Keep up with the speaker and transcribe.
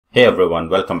Hey everyone,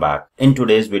 welcome back. In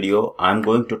today's video, I'm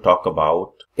going to talk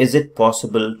about, is it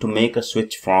possible to make a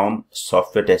switch from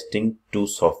software testing to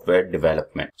software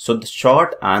development? So the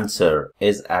short answer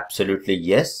is absolutely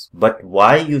yes, but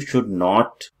why you should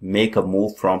not make a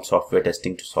move from software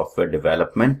testing to software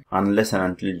development unless and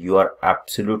until you are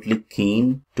absolutely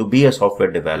keen to be a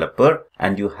software developer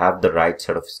and you have the right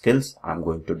set of skills. I'm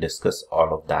going to discuss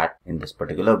all of that in this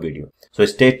particular video. So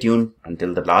stay tuned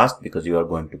until the last because you are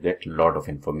going to get a lot of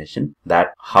information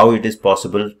that how it is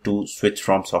possible to switch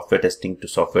from software testing to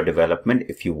software development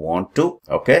if you want to,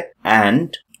 okay,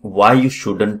 and why you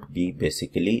shouldn't be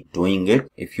basically doing it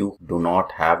if you do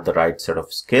not have the right set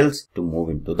of skills to move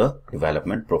into the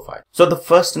development profile. So the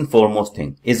first and foremost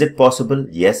thing, is it possible?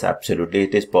 Yes, absolutely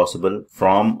it is possible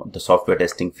from the software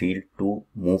testing field to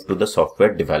move to the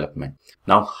software development.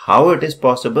 Now, how it is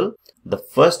possible? The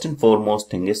first and foremost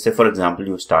thing is, say for example,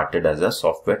 you started as a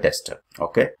software tester,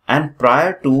 okay, and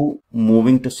prior to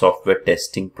moving to software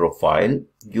testing profile,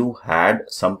 you had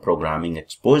some programming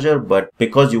exposure, but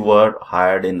because you were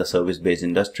hired in the service-based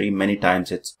industry, many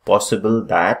times it's possible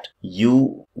that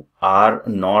you are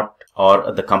not,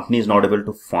 or the company is not able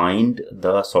to find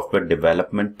the software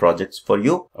development projects for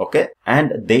you, okay,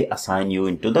 and they assign you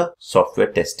into the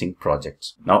software testing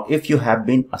projects. Now, if you have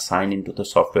been assigned into the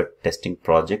software testing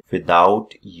project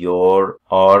without your,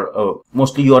 or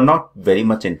mostly you are not very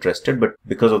much interested, but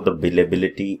because of the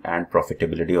billability and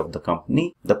profitability of the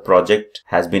company, the project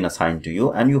has been assigned to you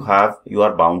and you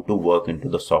are bound to work into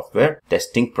the software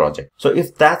testing project. So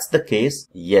if that's the case,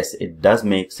 yes, it does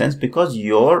make sense because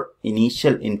your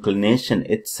initial inclination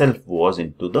itself was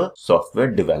into the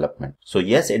software development. So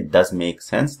yes, it does make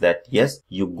sense that yes,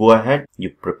 you go ahead, you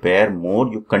prepare more,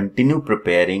 you continue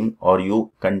preparing, or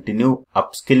you continue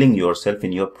upskilling yourself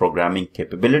in your programming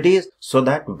capabilities so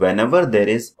that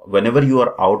whenever you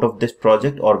are out of this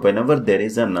project or whenever there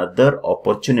is another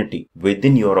opportunity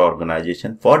within your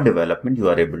organization for development, you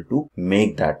are able to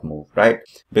make that move, right?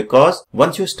 Because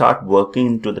once you start working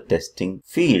into the testing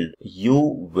field, you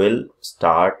will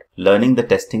start learning the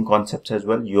testing concepts as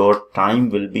well. Your time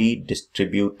will be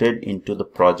distributed into the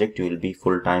project. You will be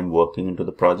full-time working into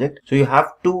the project. So you have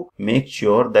to make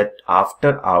sure that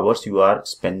after hours you are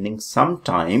spending some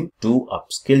time to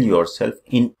upskill yourself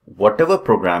in whatever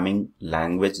programming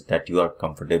language that you are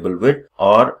comfortable with,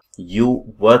 or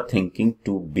you were thinking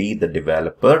to be the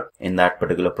developer in that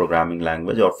particular programming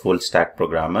language or full stack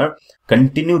programmer.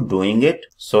 Continue doing it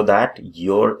so that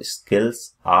your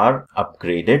skills are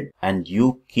upgraded and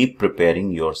you keep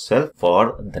preparing yourself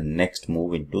for the next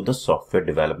move into the software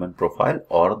development profile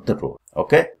or the role.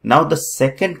 Okay. Now the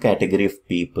second category of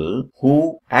people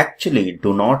who actually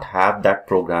do not have that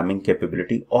programming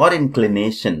capability or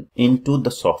inclination into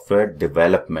the software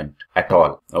development at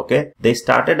all. Okay. They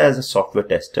started as a software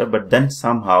tester, but then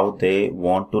somehow they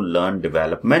want to learn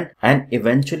development and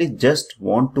eventually just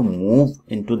want to move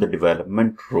into the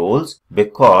development roles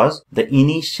because the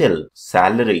initial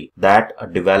salary that a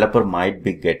developer might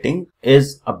be getting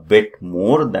is a bit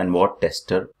more than what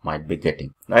tester might be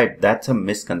getting, right? That's a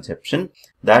misconception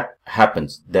that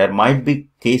happens. There might be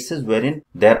cases wherein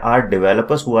there are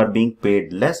developers who are being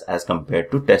paid less as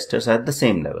compared to testers at the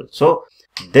same level. So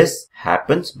this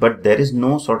happens, but there is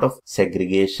no sort of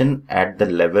segregation at the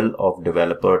level of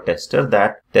developer or tester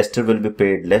that tester will be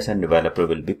paid less and developer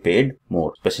will be paid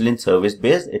more. Especially in service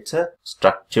based, it's a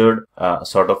structured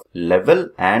sort of level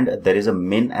and there is a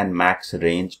min and max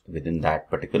range within that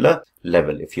particular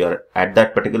level. If you are at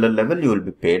that particular level, you will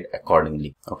be paid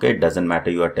accordingly. Okay, it doesn't matter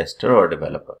you are tester or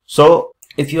developer. So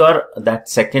if you are that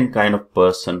second kind of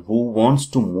person who wants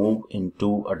to move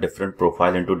into a different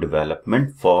profile into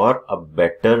development for a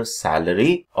better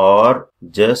salary or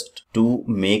just to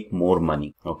make more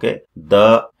money, okay,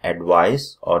 the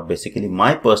advice or basically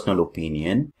my personal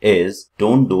opinion is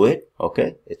don't do it.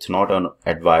 Okay, it's not an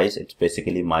advice, it's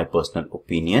basically my personal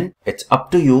opinion. It's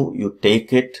up to you. You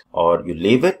take it or you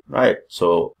leave it, right?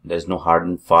 So there's no hard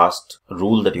and fast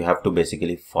rule that you have to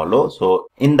basically follow. So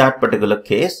in that particular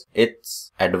case,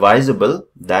 it's advisable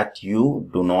that you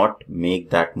do not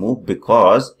make that move,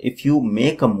 because if you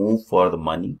make a move for the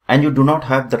money and you do not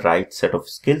have the right set of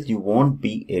skills, you won't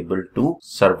be able to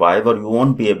survive or you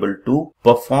won't be able to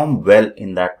perform well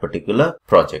in that particular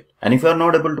project. And if you are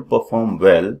not able to perform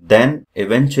well, then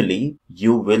eventually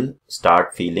you will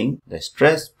start feeling the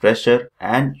stress, pressure,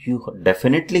 and you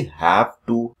definitely have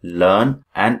to learn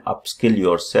and upskill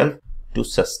yourself to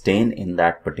sustain in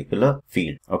that particular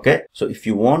field. Okay, so if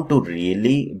you want to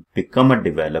really become a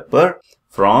developer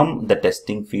from the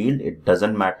testing field, it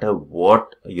doesn't matter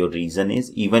what your reason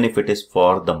is, even if it is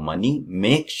for the money,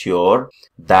 make sure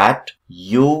that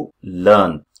you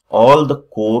learn all the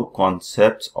core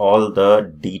concepts, all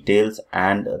the details,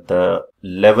 and the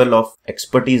level of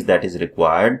expertise that is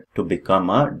required to become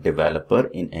a developer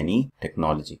in any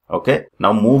technology. Okay,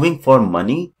 now moving for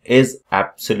money is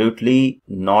absolutely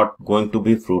not going to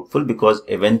be fruitful, because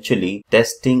eventually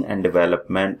testing and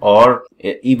development, or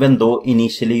even though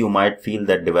initially you might feel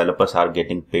that developers are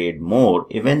getting paid more,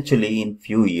 eventually in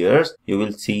few years you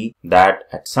will see that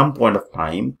at some point of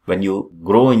time when you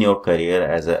grow in your career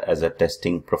as a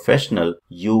testing professional,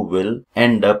 you will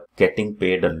end up getting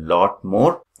paid a lot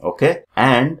more. Okay,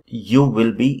 and you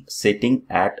will be sitting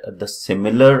at the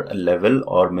similar level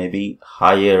or maybe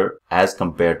higher as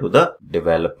compared to the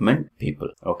development people.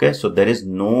 Okay, so there is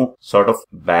no sort of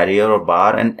barrier or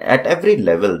bar, and at every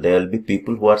level there will be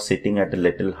people who are sitting at a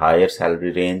little higher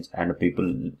salary range and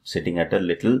people sitting at a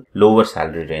little lower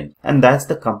salary range, and that's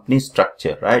the company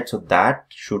structure, right? So that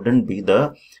shouldn't be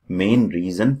the main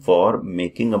reason for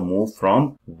making a move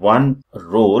from one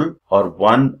role or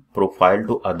one profile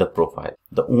to other profile.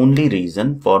 The only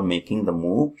reason for making the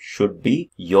move should be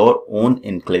your own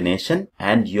inclination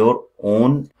and your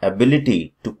own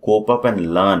ability to cope up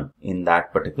and learn in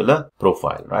that particular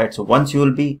profile, right? So once you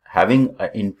will be having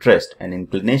an interest and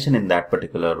inclination in that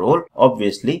particular role,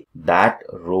 obviously that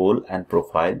role and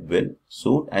profile will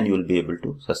suit and you will be able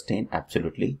to sustain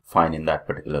absolutely fine in that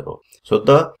particular role.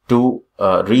 So to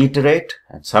reiterate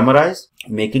and summarize,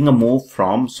 making a move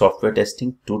from software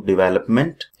testing to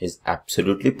development is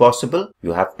absolutely possible.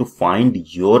 You have to find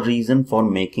your reason for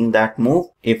making that move.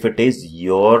 If it is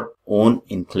your own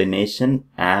inclination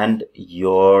and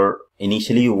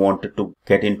initially you wanted to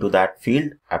get into that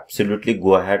field, absolutely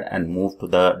go ahead and move to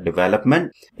the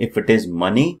development. If it is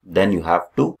money, then you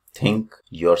have to think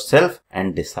yourself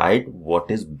and decide what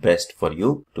is best for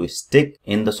you to stick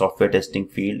in the software testing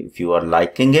field. If you are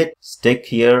liking it, stick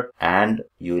here and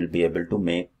you will be able to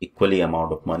make equally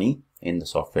amount of money in the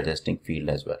software testing field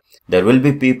as well. There will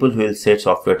be people who will say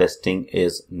software testing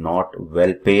is not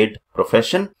well paid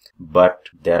profession, but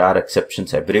there are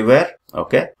exceptions everywhere.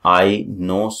 Okay, I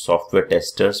know software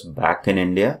testers back in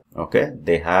India. Okay,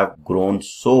 they have grown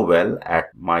so well at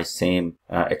my same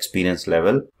experience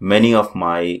level. Many of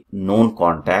my known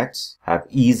contacts have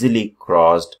easily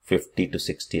crossed 50 to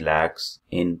 60 lakhs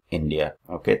in India.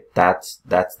 Okay, that's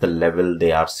the level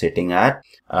they are sitting at,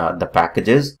 the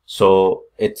packages. So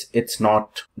it's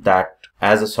not that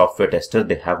as a software tester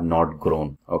they have not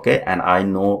grown. Okay, and I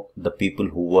know the people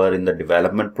who were in the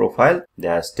development profile, they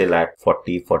are still at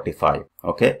 40-45.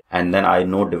 Okay, and then I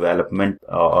know development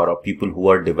or people who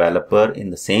are developer in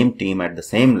the same team at the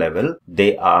same level,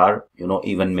 they are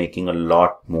even making a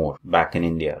lot more back in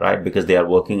India, right? Because they are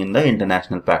working in the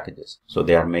international packages, so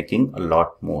they are making a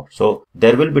lot more. So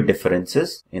there will be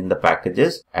differences in the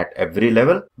packages at every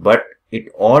level, but it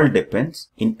all depends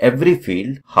in every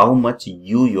field how much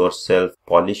you yourself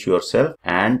polish yourself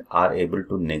and are able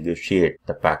to negotiate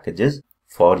the packages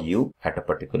for you at a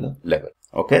particular level.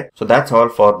 Okay, so that's all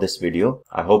for this video.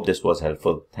 I hope this was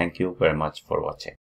helpful. Thank you very much for watching.